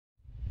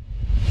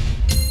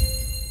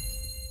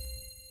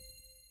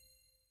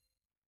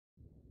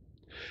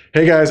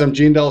Hey guys, I'm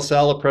Gene Del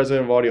Sala,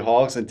 president of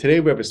Audioholics, and today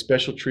we have a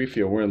special treat for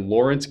you. We're in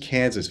Lawrence,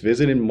 Kansas,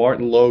 visiting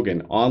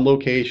MartinLogan on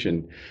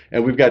location,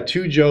 and we've got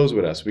two Joes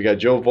with us. We got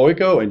Joe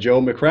Voico and Joe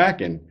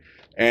McCracken,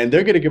 and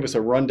they're going to give us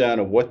a rundown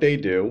of what they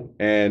do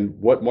and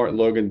what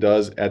MartinLogan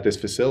does at this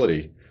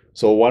facility.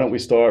 So why don't we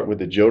start with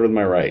the Joe to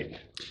my right?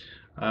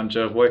 I'm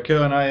Joe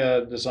Voico, and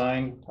I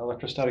design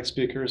electrostatic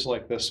speakers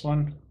like this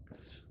one.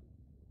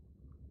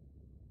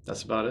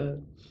 That's about it.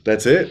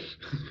 That's it?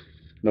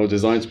 No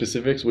design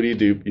specifics? What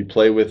do? You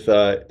play with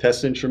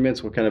test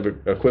instruments? What kind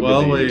of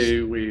equipment do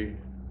you use?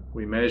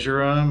 We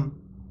measure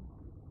them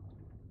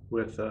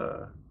with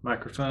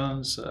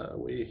microphones.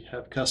 We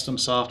have custom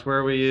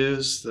software we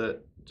use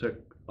that took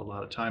a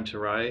lot of time to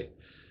write,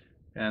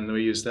 and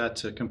we use that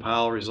to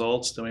compile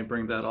results. Then we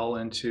bring that all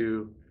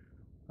into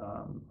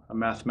a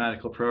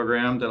mathematical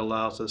program that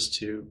allows us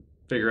to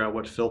figure out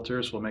what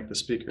filters will make the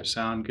speaker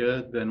sound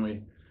good. Then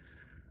we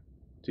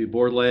do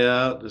board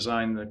layout,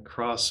 design the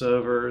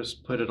crossovers,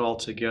 put it all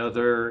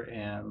together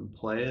and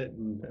play it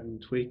and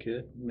tweak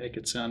it, and make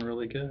it sound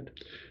really good.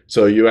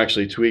 So you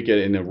actually tweak it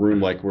in a room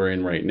like we're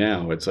in right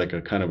now. It's like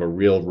a kind of a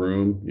real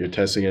room. You're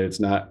testing it. It's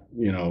not,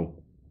 an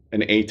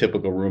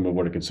atypical room of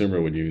what a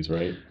consumer would use,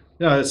 right?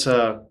 No, it's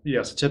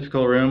a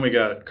typical room. We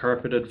got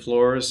carpeted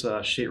floors,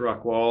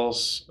 sheetrock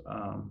walls.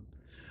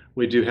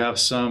 We do have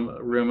some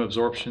room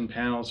absorption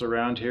panels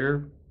around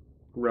here,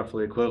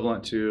 roughly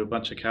equivalent to a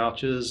bunch of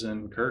couches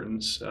and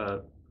curtains.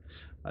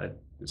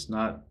 It's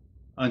not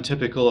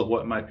untypical of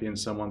what might be in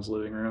someone's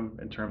living room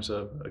in terms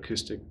of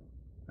acoustic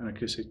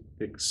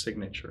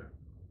signature.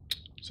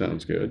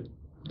 Sounds good.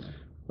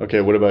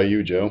 Okay, what about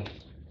you, Joe?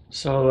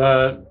 So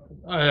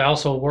I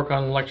also work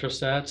on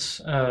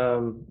electrostats,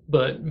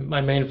 but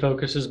my main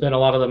focus has been a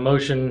lot of the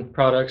motion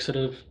products that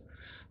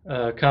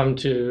have come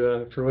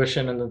to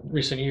fruition in the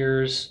recent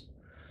years.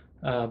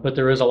 But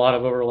there is a lot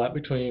of overlap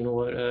between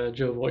what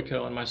Joe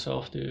Voico and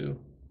myself do.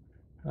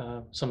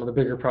 Some of the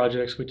bigger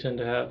projects, we tend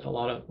to have a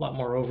lot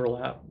more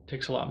overlap. It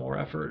takes a lot more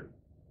effort.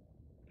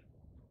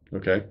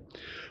 Okay.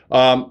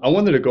 I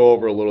wanted to go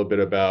over a little bit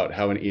about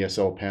how an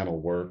ESL panel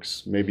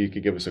works. Maybe you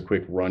could give us a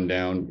quick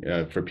rundown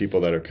for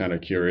people that are kind of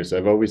curious.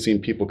 I've always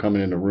seen people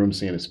coming in a room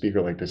seeing a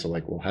speaker like this are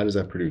like, well, how does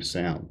that produce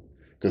sound?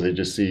 Because they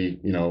just see,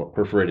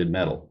 perforated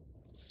metal.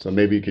 So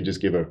maybe you could just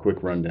give a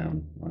quick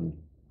rundown on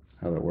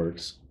how that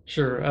works.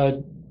 Sure.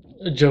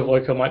 Joe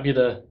Voico might be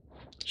the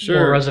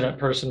more resident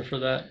person for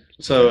that.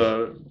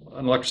 So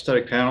an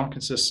electrostatic panel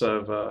consists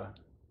of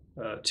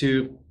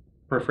two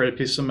perforated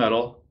pieces of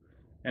metal,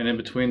 and in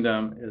between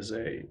them is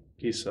a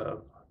piece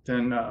of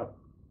thin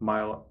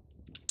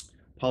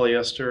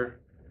polyester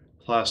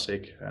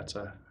plastic. That's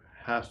a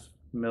 1/2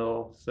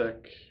 mil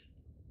thick,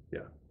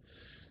 if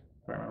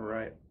I remember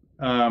right.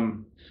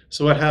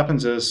 So what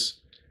happens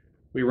is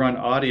we run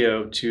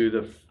audio to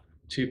the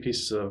two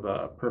pieces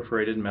of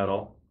perforated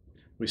metal.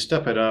 We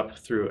step it up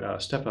through a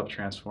step-up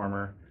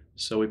transformer,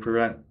 so we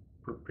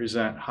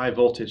present high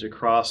voltage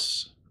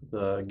across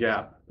the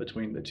gap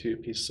between the two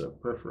pieces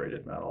of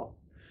perforated metal.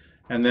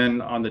 And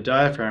then on the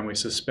diaphragm, we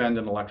suspend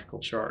an electrical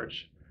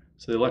charge.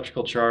 So the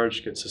electrical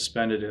charge gets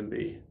suspended in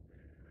the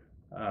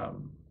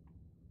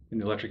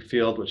electric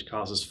field, which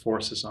causes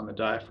forces on the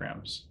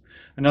diaphragms.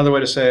 Another way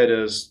to say it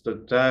is the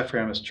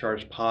diaphragm is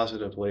charged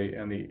positively,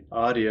 and the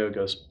audio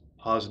goes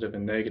positive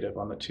and negative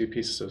on the two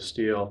pieces of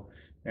steel.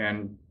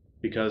 And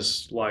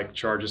because like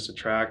charges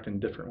attract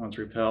and different ones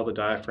repel, the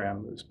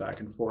diaphragm moves back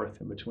and forth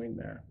in between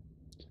there.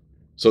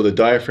 So the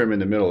diaphragm in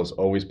the middle is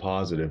always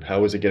positive.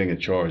 How is it getting a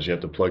charge? You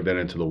have to plug that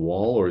into the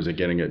wall, or is it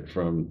getting it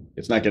from,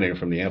 it's not getting it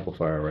from the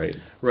amplifier, right?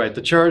 Right,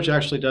 the charge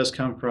actually does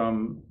come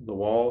from the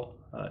wall,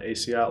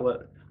 AC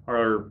outlet.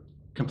 Our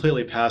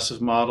completely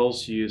passive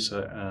models use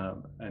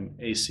an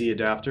AC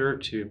adapter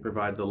to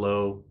provide the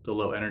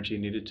low energy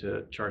needed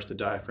to charge the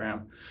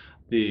diaphragm.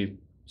 The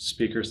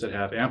speakers that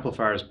have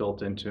amplifiers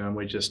built into them,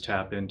 we just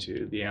tap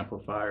into the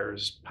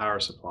amplifier's power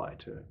supply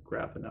to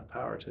grab enough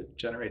power to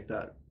generate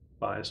that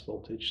bias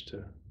voltage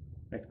to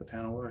make the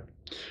panel work.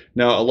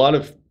 Now, a lot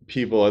of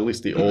people, at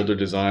least the older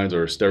designs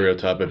or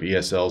stereotype of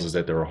ESLs, is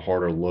that they're a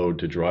harder load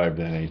to drive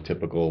than a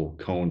typical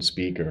cone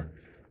speaker.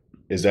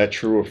 Is that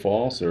true or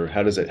false, or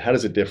how does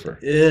it differ?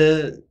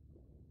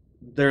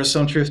 There's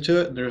some truth to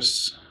it,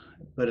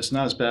 but it's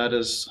not as bad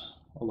as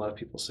a lot of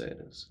people say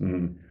it is.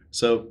 Mm-hmm.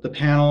 So the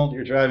panel,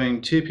 you're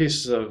driving two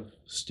pieces of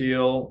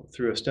steel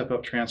through a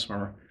step-up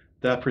transformer.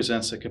 That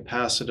presents a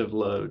capacitive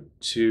load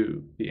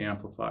to the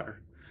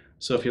amplifier.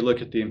 So if you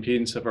look at the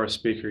impedance of our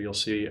speaker, you'll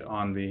see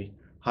on the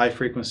high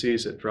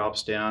frequencies it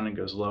drops down and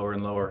goes lower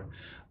and lower.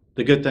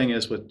 The good thing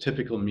is with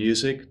typical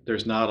music,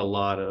 there's not a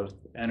lot of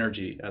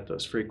energy at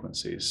those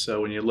frequencies.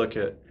 So when you look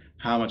at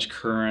how much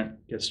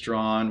current gets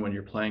drawn when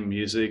you're playing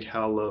music,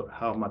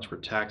 how much we're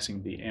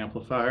taxing the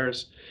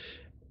amplifiers,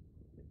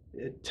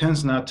 it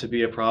tends not to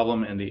be a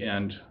problem in the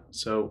end.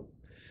 So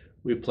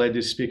we've played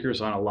these speakers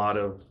on a lot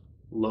of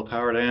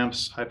low-powered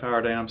amps,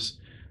 high-powered amps.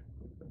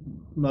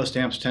 Most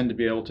amps tend to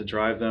be able to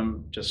drive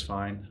them just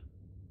fine.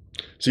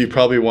 So you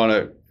probably want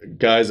to,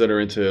 guys that are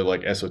into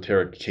like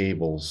esoteric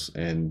cables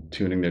and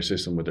tuning their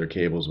system with their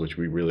cables, which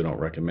we really don't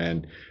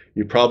recommend,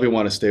 you probably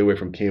want to stay away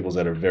from cables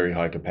that are very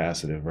high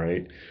capacitive,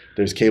 right?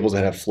 There's cables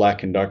that have flat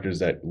conductors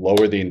that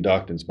lower the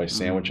inductance by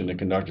sandwiching the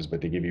conductors,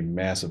 but they give you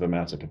massive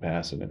amounts of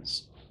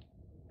capacitance.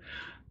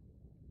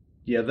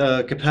 Yeah,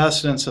 the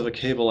capacitance of a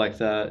cable like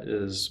that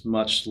is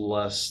much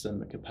less than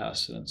the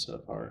capacitance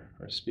of our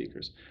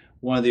speakers.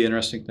 One of the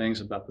interesting things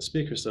about the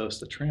speakers, though, is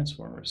the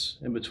transformers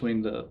in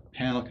between the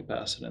panel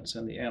capacitance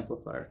and the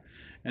amplifier.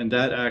 And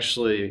that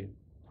actually,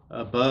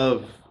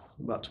 above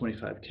about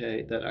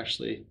 25K, that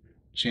actually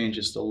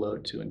changes the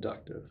load to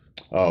inductive.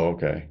 Oh,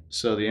 okay.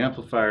 So the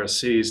amplifier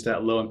sees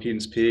that low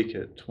impedance peak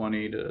at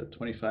 20 to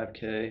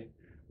 25K,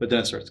 but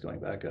then it starts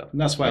going back up.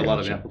 And that's why a lot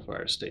of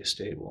amplifiers stay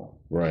stable.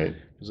 Right.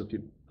 Because if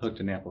you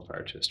hooked an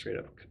amplifier to a straight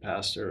up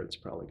capacitor, it's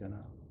probably going to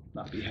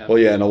not be happy. Well,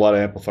 yeah, and a lot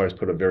of amplifiers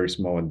put a very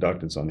small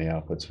inductance on the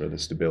outputs for the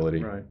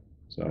stability. Right.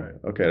 So, Right.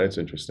 okay, that's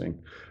interesting.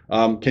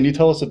 Can you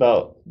tell us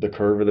about the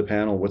curve of the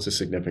panel? What's the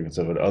significance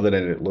of it, other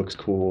than it looks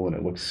cool and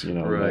it looks, you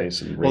know, Right.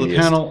 nice and Well, the radiused?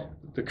 panel,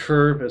 the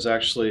curve is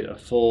actually a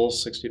full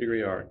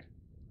 60-degree arc.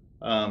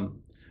 And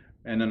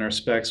in our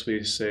specs,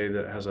 we say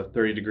that it has a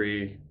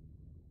 30-degree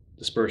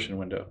dispersion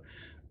window.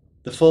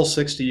 The full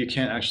 60, you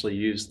can't actually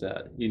use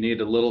that. You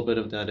need a little bit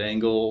of that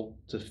angle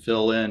to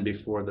fill in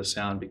before the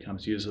sound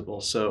becomes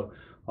usable. So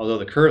although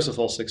the curve is a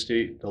full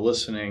 60, the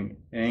listening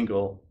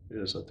angle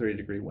is a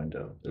 30-degree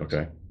window.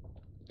 Okay.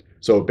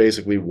 So it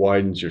basically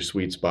widens your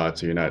sweet spot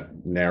so you're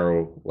not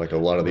narrow, like a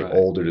lot of the Right.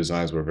 older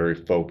designs were very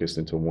focused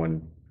into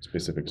one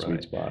specific sweet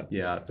Right. spot.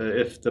 Yeah,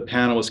 if the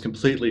panel was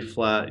completely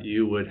flat,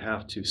 you would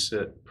have to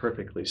sit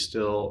perfectly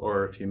still,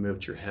 or if you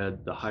moved your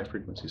head, the high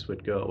frequencies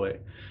would go away,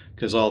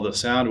 because all the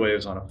sound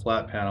waves on a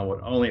flat panel would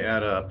only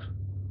add up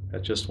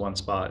at just one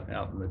spot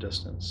out in the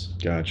distance.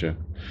 Gotcha.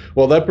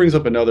 Well, that brings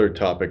up another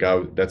topic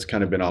that's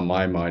kind of been on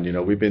my mind. You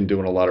know, we've been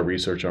doing a lot of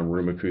research on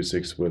room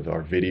acoustics with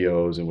our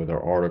videos and with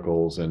our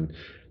articles, and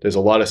there's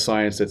a lot of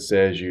science that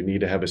says you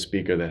need to have a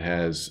speaker that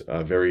has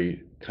a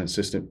very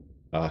consistent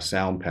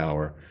sound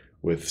power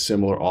with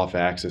similar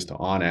off-axis to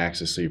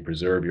on-axis, so you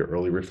preserve your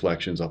early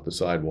reflections off the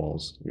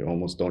sidewalls. You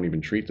almost don't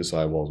even treat the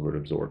sidewalls with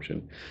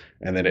absorption.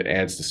 And then it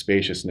adds the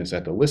spaciousness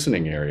at the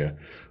listening area.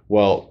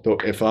 Well,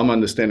 if I'm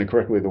understanding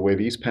correctly, the way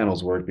these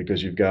panels work,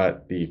 because you've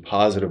got the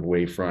positive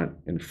wavefront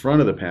in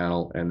front of the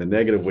panel and the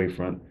negative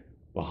wavefront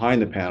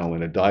behind the panel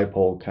in a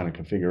dipole kind of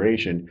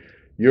configuration,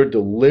 you're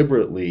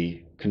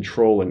deliberately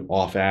controlling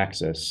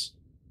off-axis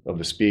of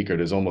the speaker.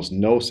 There's almost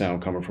no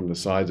sound coming from the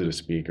sides of the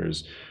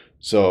speakers.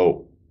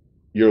 So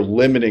you're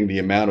limiting the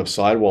amount of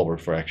sidewall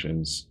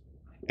reflections,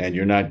 and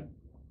you're not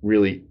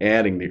really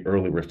adding the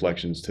early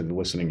reflections to the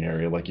listening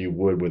area like you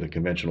would with a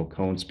conventional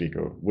cone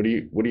speaker. What do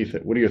you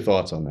think? What are your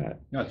thoughts on that?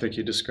 I think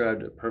you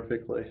described it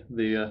perfectly.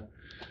 The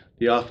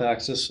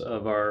off-axis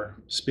of our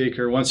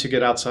speaker, once you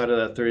get outside of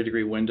that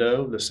 30-degree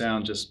window, the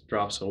sound just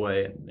drops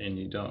away, and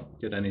you don't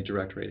get any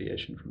direct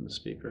radiation from the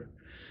speaker.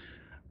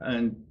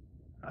 And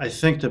I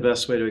think the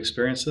best way to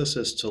experience this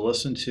is to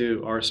listen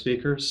to our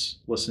speakers,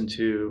 listen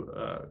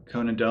to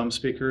cone and dome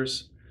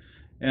speakers.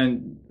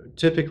 And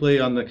typically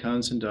on the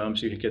cones and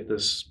domes, you could get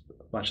this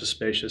bunch of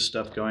spacious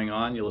stuff going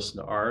on. You listen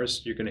to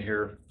ours, you're going to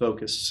hear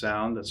focused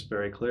sound that's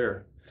very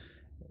clear.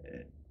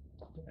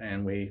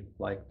 And we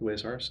like the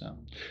ways ours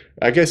sound.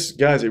 I guess,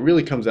 guys, it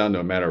really comes down to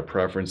a matter of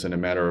preference and a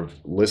matter of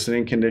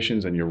listening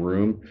conditions in your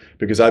room.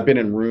 Because I've been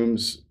in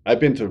rooms, I've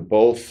been to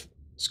both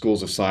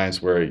schools of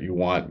science where you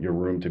want your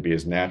room to be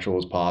as natural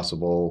as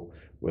possible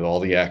with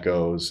all the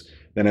echoes.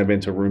 Then I've been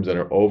to rooms that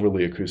are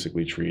overly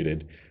acoustically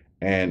treated.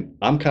 And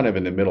I'm kind of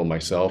in the middle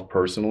myself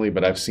personally,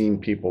 but I've seen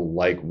people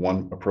like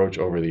one approach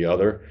over the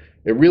other.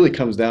 It really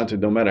comes down to,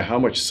 no matter how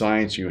much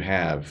science you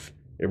have,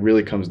 it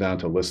really comes down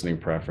to listening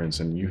preference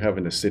and you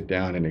having to sit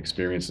down and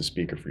experience the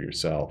speaker for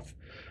yourself.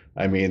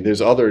 I mean,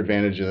 there's other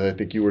advantages I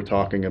think you were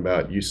talking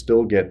about. You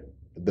still get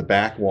the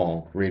back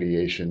wall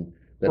radiation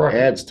that Right.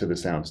 adds to the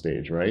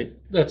soundstage, right?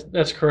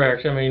 That's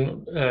correct. I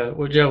mean,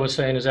 what Joe was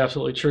saying is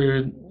absolutely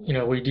true. You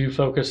know, we do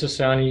focus the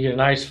sound. You get a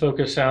nice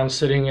focused sound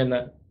sitting in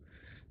that,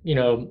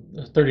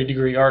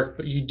 30-degree arc,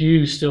 but you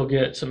do still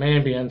get some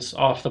ambience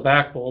off the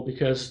back wall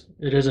because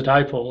it is a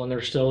dipole and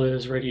there still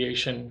is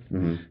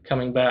radiation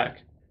coming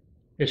back.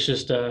 It's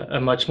just a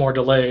much more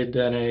delayed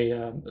than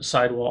a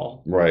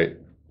sidewall. Right.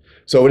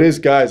 So it is,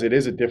 guys, it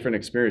is a different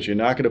experience. You're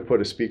not going to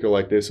put a speaker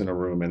like this in a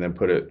room and then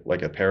put it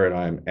like a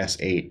Paradigm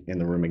S8 in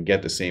the room and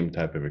get the same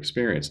type of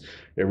experience.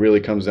 It really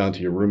comes down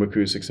to your room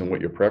acoustics and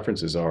what your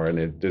preferences are,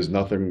 and there's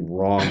nothing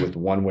wrong with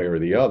one way or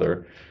the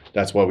other.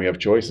 That's why we have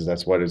choices.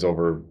 That's why there's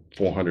over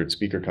 400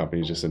 speaker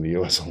companies just in the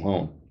US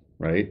alone,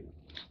 right?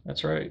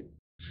 That's right.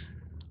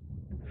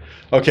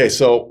 Okay,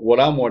 so what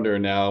I'm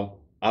wondering now,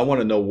 I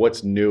want to know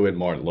what's new at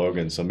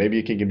MartinLogan. So maybe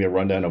you can give me a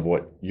rundown of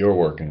what you're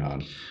working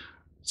on.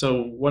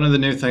 So one of the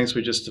new things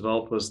we just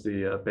developed was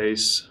the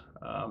bass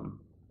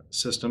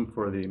system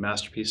for the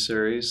Masterpiece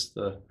series,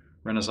 the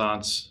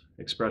Renaissance,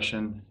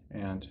 Expression,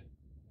 and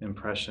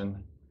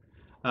Impression.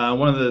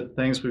 One of the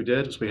things we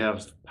did was we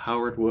have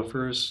powered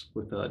woofers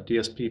with a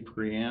DSP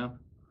preamp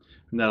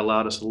and that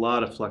allowed us a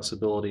lot of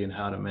flexibility in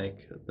how to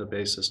make the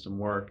bass system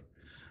work.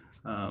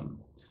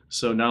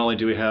 So not only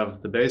do we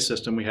have the bass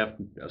system, we have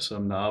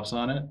some knobs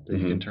on it that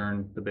you can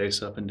turn the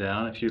bass up and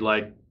down. If you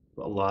like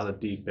a lot of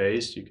deep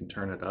bass, you can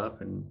turn it up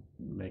and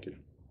make it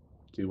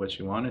do what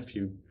you want. If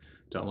you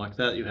don't like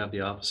that, you have the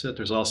opposite.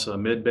 There's also a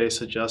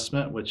mid-bass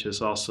adjustment, which is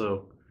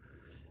also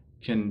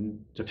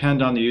can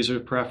depend on the user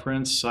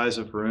preference, size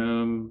of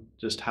room,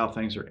 just how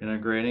things are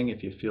integrating.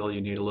 If you feel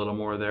you need a little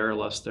more there or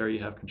less there, you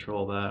have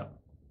control of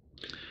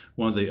that.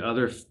 One of the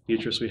other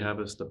features we have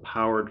is the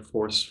powered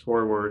force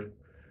forward,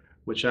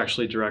 which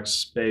actually directs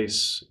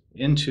space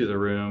into the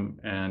room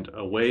and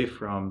away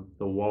from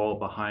the wall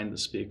behind the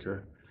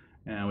speaker.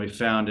 And we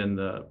found in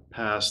the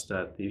past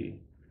that the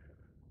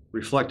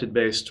reflected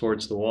bass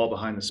towards the wall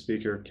behind the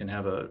speaker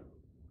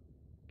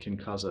can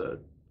cause a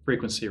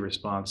frequency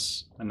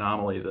response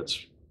anomaly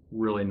that's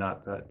really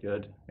not that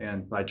good.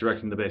 And by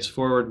directing the bass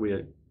forward,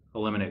 we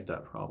eliminate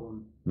that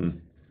problem.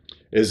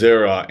 Is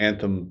there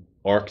Anthem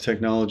ARC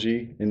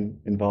technology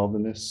involved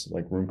in this,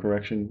 like room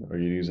correction? Are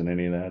you using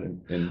any of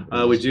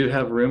that? We do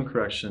have room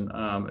correction.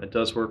 It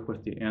does work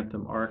with the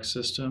Anthem ARC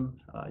system.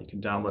 You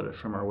can download it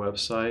from our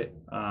website.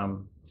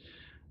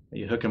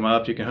 You hook them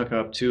up. You can hook them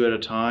up 2 at a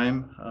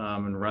time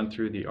and run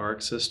through the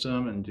ARC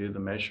system and do the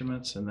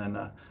measurements. And then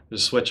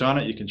there's a switch on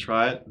it. You can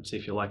try it and see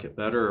if you like it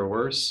better or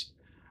worse.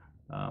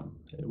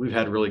 We've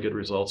had really good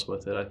results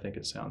with it. I think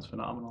it sounds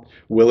phenomenal.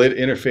 Will it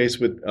interface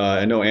with,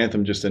 I know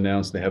Anthem just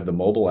announced they have the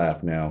mobile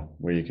app now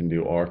where you can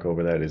do ARC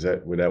over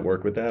that. Would that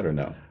work with that or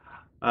no?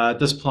 At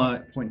this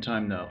point in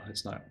time, no,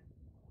 it's not.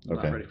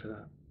 Not ready for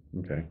that.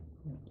 Okay.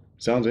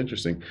 Sounds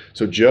interesting.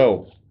 So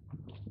Joe,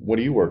 what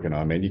are you working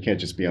on, man? You can't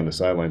just be on the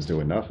sidelines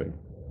doing nothing.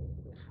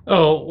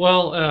 Oh,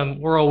 well,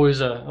 we're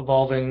always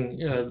evolving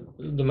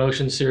the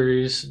Motion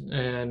series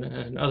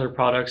and other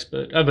products,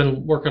 but I've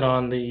been working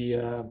on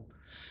the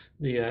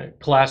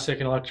classic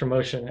and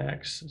Electromotion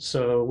X.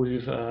 So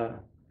we've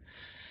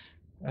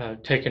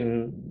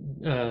taken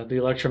the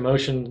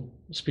Electromotion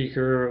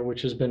speaker,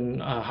 which has been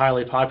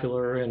highly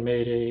popular, and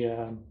made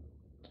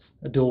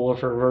a dual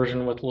woofer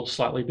version with a little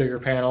slightly bigger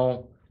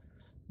panel,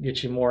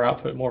 get you more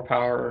output, more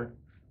power,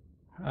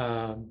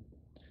 and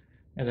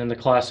then the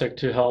classic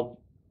to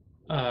help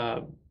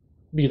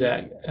be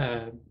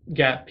that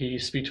gap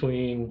piece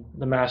between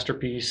the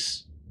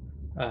masterpiece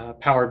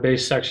powered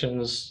bass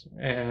sections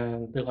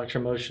and the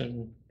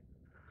Electromotion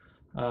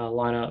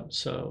lineup.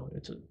 So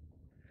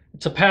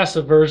it's a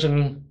passive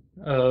version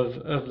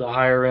of the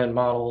higher end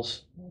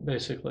models,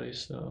 basically.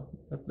 So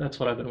that's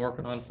what I've been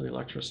working on for the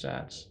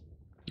Electrostats.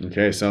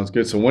 Okay, sounds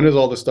good. So when is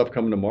all this stuff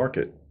coming to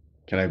market?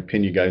 Can I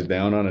pin you guys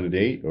down on a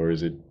date, or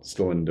is it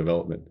still in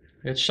development?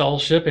 It's all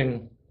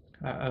shipping.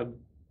 The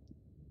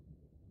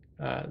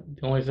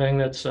only thing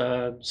that's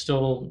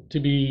still to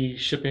be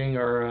shipping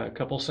are a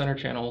couple center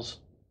channels.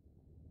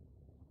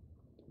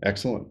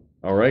 Excellent.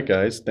 All right,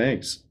 guys,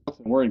 thanks.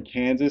 We're in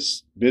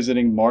Kansas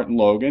visiting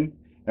MartinLogan,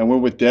 and we're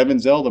with Devin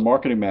Zell, the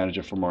marketing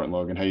manager for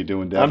MartinLogan. How you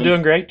doing, Devin? I'm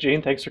doing great,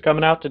 Gene. Thanks for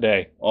coming out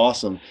today.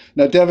 Awesome.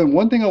 Now, Devin,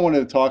 one thing I wanted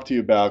to talk to you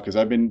about, because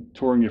I've been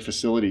touring your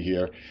facility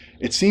here,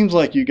 it seems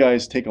like you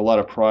guys take a lot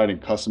of pride in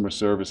customer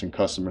service and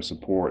customer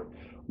support.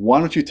 Why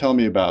don't you tell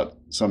me about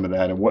some of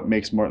that and what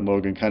makes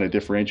MartinLogan kind of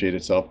differentiate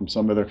itself from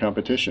some of their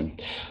competition?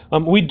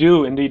 We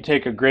do indeed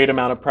take a great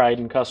amount of pride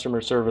in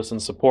customer service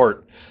and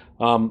support.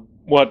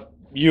 What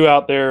you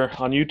out there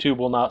on YouTube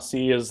will not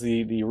see is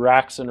the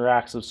racks and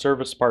racks of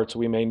service parts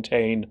we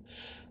maintain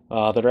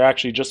that are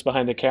actually just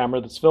behind the camera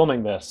that's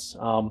filming this.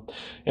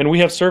 And we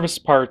have service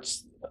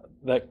parts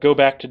that go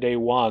back to day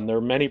one. There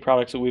are many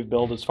products that we've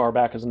built as far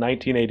back as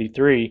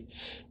 1983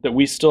 that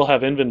we still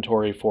have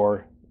inventory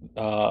for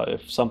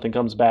if something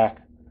comes back,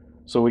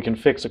 so we can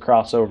fix a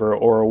crossover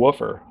or a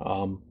woofer.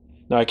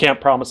 Now, I can't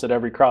promise that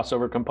every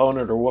crossover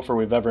component or woofer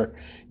we've ever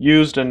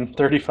used in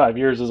 35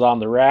 years is on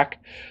the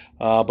rack,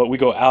 but we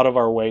go out of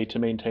our way to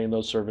maintain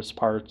those service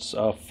parts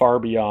far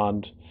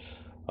beyond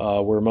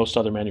where most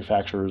other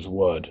manufacturers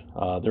would.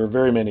 There are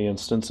very many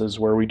instances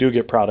where we do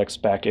get products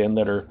back in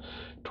that are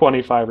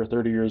 25 or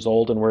 30 years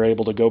old, and we're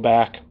able to go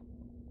back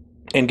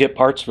and get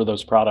parts for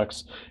those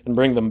products and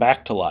bring them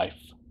back to life.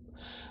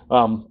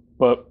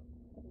 But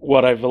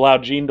what I've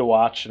allowed Gene to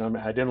watch, and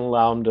I didn't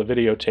allow him to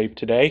videotape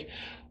today,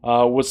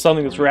 was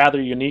something that's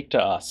rather unique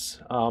to us.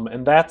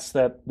 And that's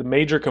that the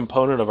major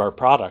component of our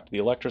product, the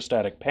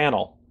electrostatic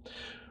panel,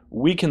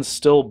 we can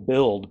still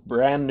build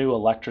brand new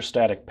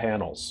electrostatic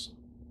panels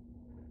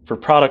for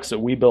products that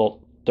we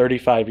built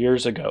 35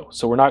 years ago.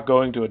 So we're not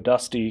going to a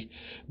dusty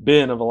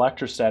bin of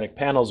electrostatic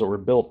panels that were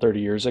built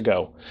 30 years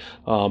ago.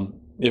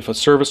 If a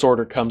service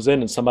order comes in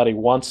and somebody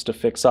wants to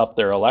fix up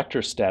their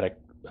electrostatic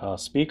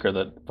speaker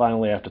that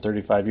finally after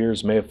 35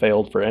 years may have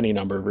failed for any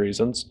number of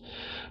reasons,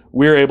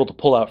 we're able to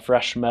pull out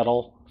fresh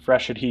metal,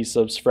 fresh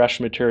adhesives, fresh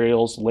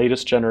materials,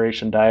 latest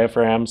generation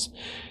diaphragms,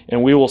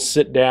 and we will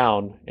sit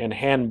down and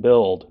hand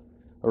build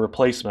a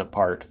replacement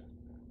part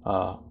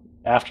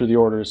after the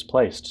order is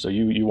placed. So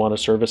you want a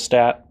service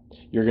stat,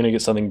 you're going to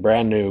get something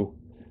brand new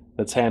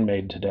that's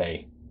handmade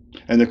today.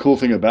 And the cool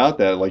thing about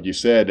that, like you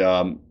said,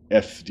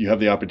 if you have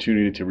the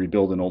opportunity to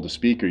rebuild an older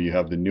speaker, you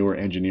have the newer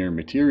engineering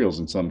materials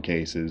in some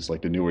cases,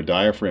 like the newer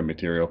diaphragm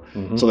material.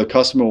 So the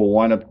customer will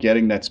wind up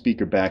getting that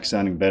speaker back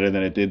sounding better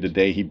than it did the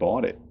day he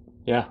bought it.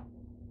 Yeah.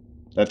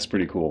 That's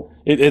pretty cool.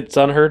 It's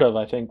unheard of,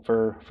 I think,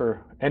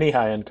 for any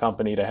high-end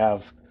company to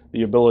have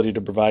the ability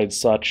to provide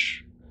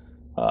such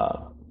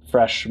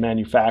fresh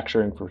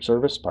manufacturing for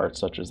service parts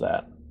such as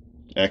that.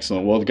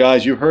 Excellent. Well,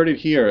 guys, you heard it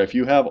here. If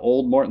you have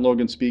old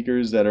Martin-Logan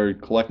speakers that are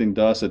collecting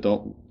dust that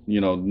don't,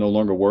 no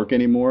longer work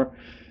anymore,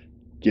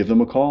 give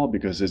them a call,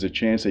 because there's a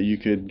chance that you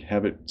could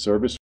have it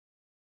serviced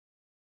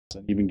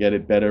and even get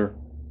it better,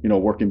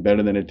 working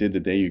better than it did the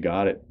day you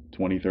got it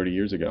 20, 30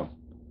 years ago.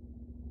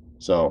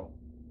 So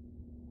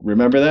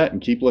remember that and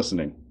keep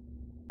listening.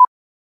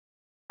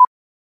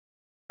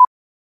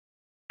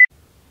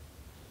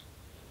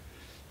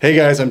 Hey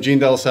guys, I'm Gene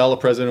Della Sala,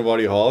 president of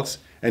Audioholics,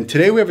 and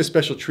today we have a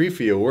special treat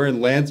for you. We're in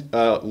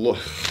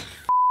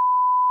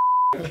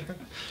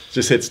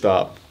just hit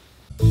stop.